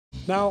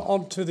Now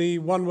on to the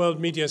One World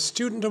Media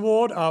Student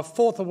Award, our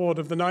fourth award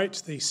of the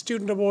night. The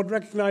Student Award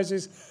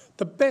recognises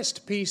the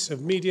best piece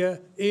of media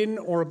in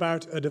or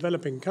about a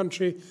developing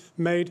country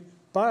made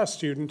by a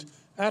student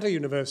at a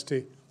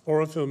university or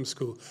a film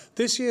school.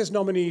 This year's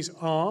nominees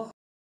are...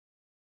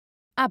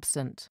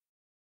 Absent.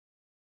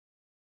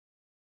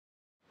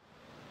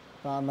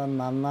 爸爸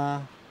妈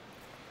妈，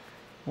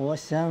我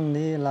想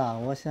你了，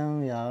我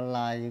想要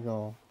拿一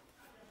个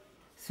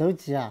手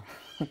机啊，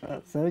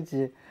手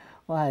机，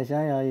我还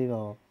想要一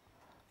个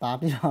芭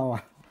比娃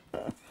娃。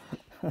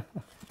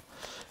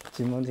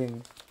寂寞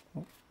听，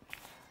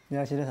你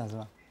要写的啥是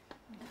吧？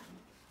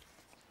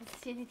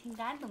写的挺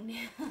感动的。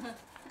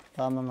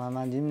爸爸妈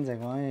妈，你们这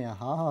个网也要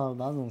好好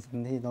保重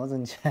身体，多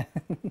挣钱。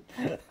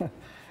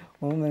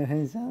我们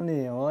很想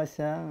你，我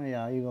想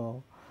要一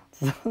个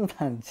子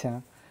弹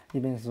枪，一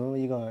本书，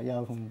一个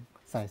遥控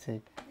赛车。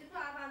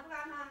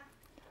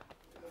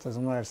这是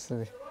我儿吃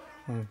的，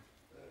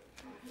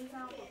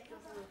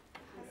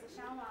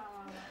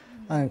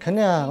肯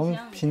定啊，我们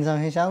平常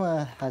很想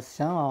的，还是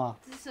想娃娃。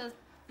只是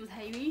不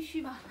太允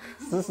许吧。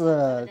只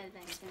是，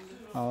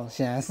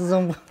现实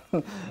中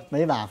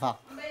没办法。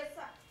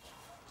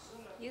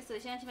有时候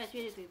想起来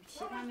觉得对不起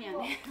他们。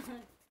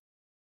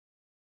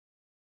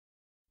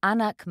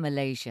Anak,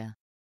 Malaysia.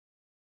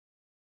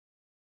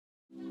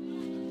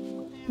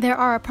 There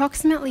are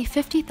approximately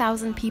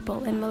 50,000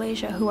 people in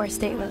Malaysia who are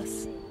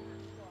stateless.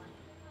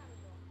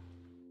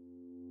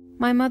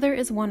 My mother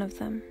is one of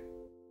them.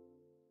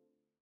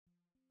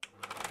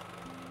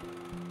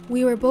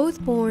 We were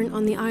both born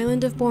on the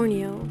island of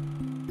Borneo.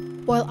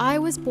 While I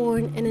was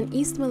born in an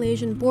East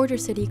Malaysian border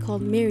city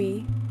called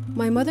Miri,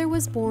 my mother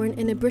was born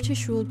in a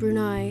British-ruled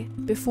Brunei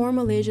before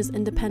Malaysia's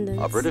independence.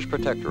 A British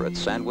protectorate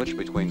sandwiched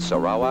between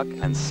Sarawak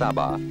and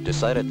Sabah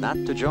decided not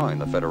to join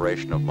the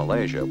Federation of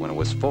Malaysia when it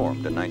was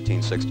formed in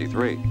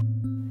 1963.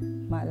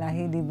 Mak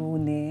lahir di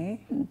Brunei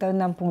tahun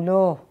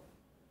 60.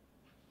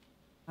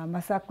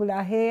 Masa aku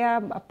lahir,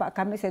 bapak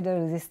kami saya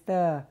ada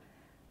register.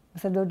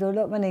 Masa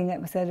dulu mana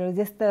ingat masa ada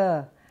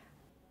register.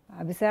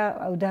 Habis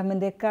sudah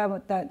merdeka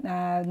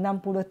tahun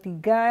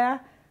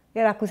 63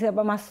 ya aku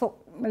dapat masuk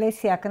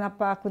Malaysia.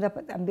 Kenapa aku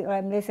dapat ambil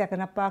orang Malaysia?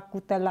 Kenapa aku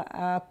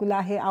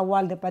lahir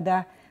awal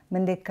daripada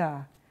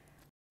merdeka?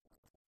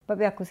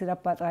 Sebab aku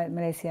dapat rakyat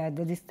Malaysia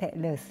jadi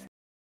stateless.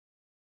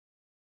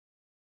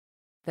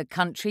 The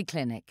Country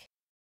Clinic.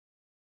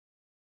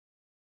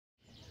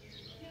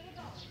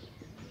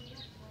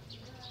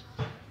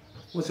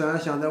 我虽然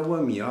现在我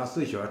米啊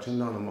4小成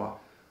长了嘛，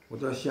我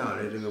到县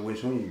里这个卫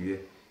生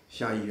局、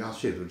县医院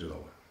谁都知道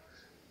我。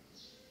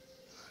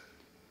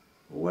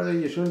我这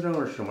一身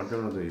证什么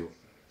证都有，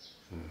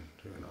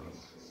这个那个嘛，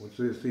我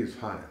最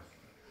惨了。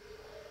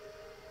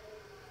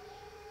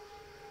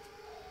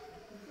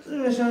这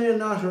个想想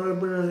那时候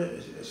不是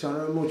想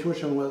着谋求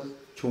生活，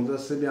穷则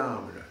思变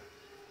啊，不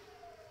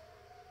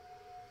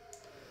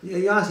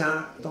是。原先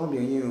当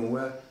兵，因为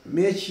我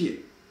灭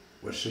气，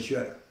我失学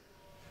了，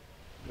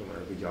这玩意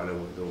儿给家里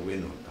我都为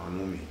农当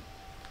农民，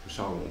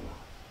上工嘛，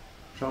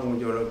上工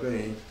叫着个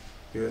人，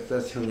就在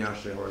青年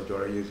时候叫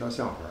着有条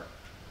想法。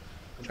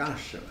 干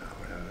事呢，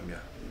我说那边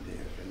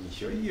你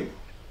学艺嘛。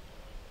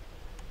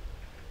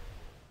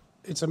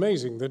It's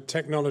amazing that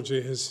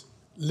technology has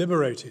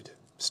liberated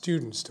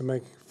students to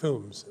make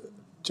films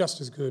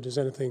just as good as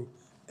anything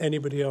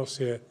anybody else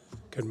here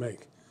can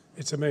make.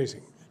 It's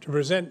amazing. To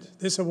present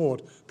this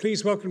award,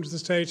 please welcome to the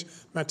stage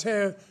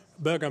Matteo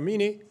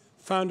Bergamini,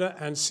 founder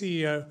and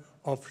CEO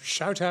of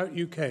Shout Out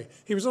UK.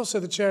 He was also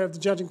the chair of the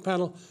judging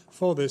panel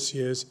for this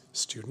year's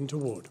Student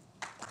Award.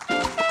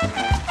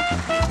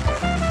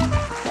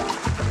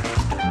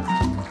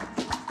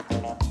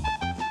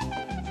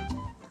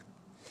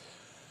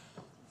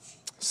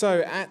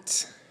 So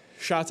at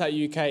Shout Out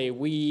UK,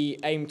 we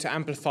aim to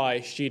amplify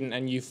student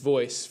and youth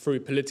voice through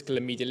political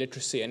and media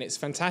literacy, and it's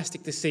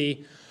fantastic to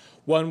see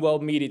One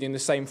World Media doing the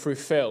same through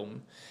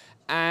film.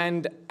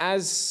 And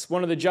as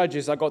one of the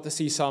judges, I got to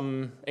see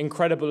some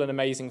incredible and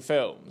amazing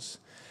films.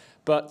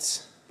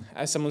 But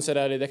as someone said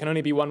earlier, there can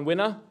only be one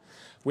winner.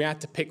 We had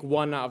to pick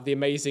one out of the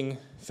amazing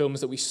films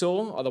that we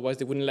saw, otherwise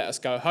they wouldn't let us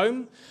go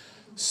home.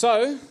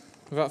 So,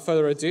 without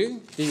further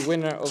ado, the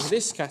winner of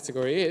this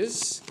category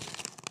is...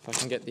 If I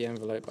can get the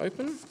envelope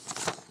open.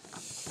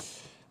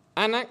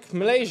 Anak,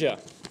 Malaysia.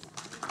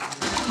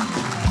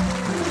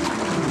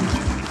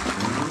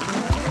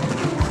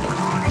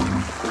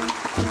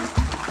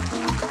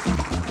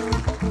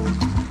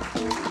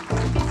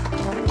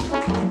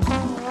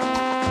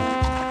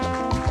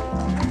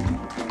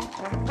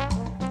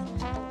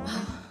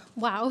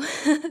 Wow.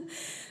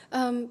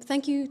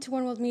 Thank you to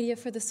One World Media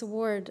for this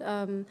award.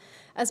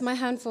 As my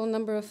handful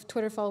number of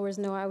Twitter followers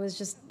know, I was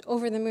just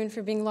over the moon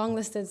for being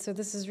longlisted, so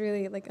this is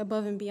really like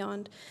above and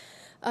beyond.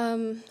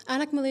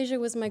 Anak, Malaysia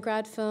was my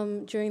grad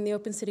film during the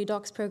Open City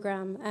Docs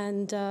program,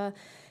 and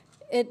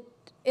it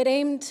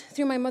aimed,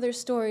 through my mother's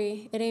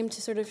story, it aimed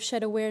to sort of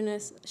shed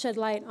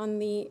light on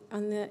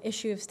the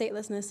issue of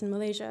statelessness in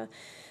Malaysia.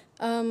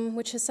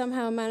 which has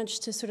somehow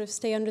managed to sort of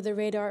stay under the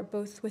radar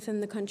both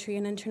within the country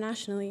and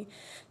internationally.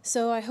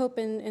 So I hope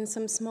in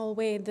some small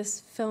way this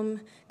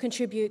film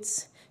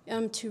contributes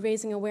to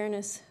raising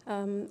awareness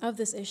of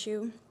this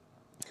issue.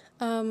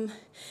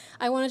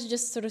 I wanted to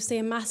just sort of say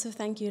a massive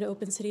thank you to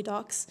Open City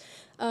Docs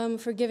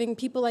for giving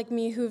people like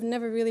me who've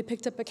never really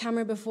picked up a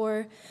camera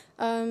before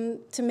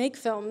to make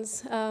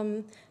films.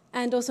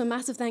 And also a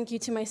massive thank you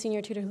to my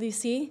senior tutor,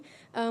 Lucy,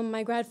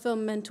 my grad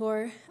film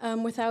mentor,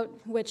 without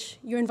which,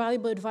 your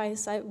invaluable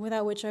advice,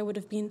 without which I would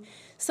have been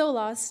so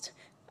lost.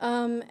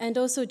 And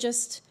also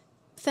just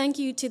thank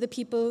you to the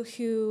people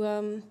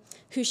who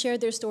shared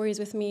their stories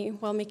with me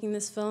while making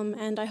this film.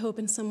 And I hope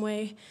in some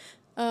way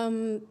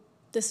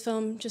this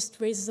film just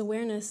raises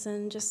awareness,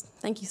 and just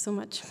thank you so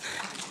much.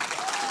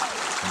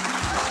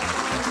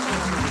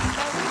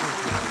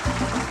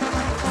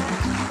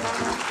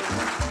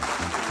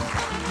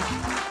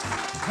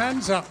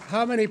 Hands up,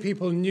 how many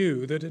people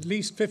knew that at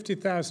least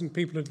 50,000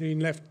 people had been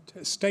left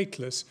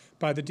stateless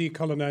by the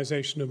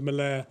decolonization of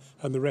Malaya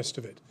and the rest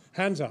of it?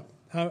 Hands up.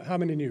 How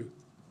many knew?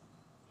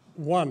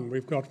 One,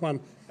 we've got one.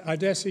 I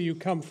dare say you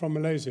come from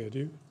Malaysia, do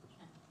you?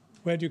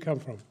 Where do you come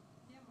from?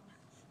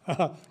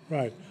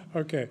 Right,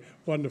 okay,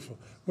 wonderful.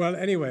 Well,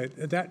 anyway,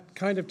 that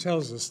kind of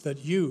tells us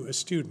that you, a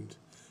student,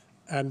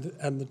 and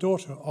the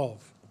daughter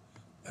of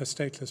a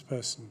stateless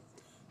person,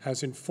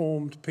 has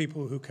informed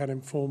people who can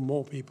inform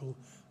more people,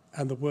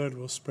 and the word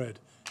will spread.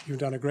 You've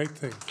done a great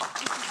thing.